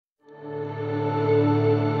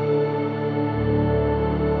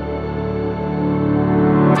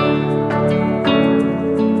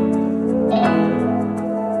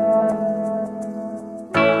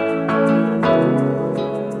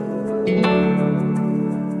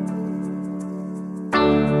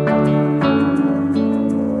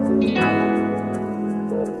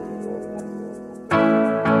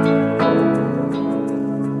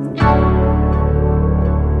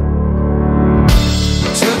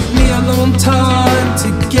long time to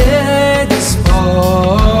get this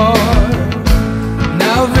far.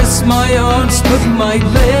 Now rest my arms, put my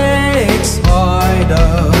legs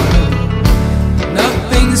harder.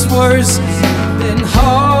 Nothing's worse than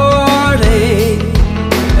heartache.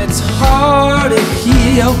 It's hard to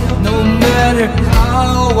heal no matter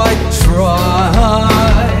how I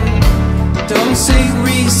try. Don't say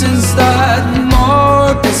reasons that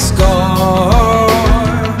mark a scar.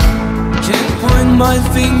 Can't point my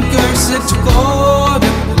fingers at all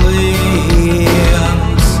the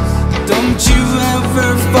blames. Don't you ever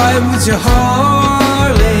fight with your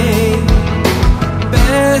heart,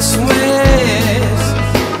 best ways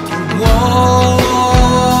to walk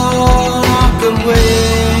away.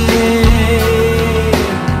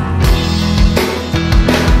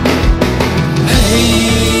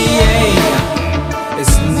 Hey,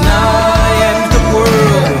 it's not end the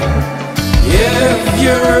world if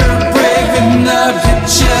you're brave enough to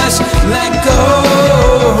just let go.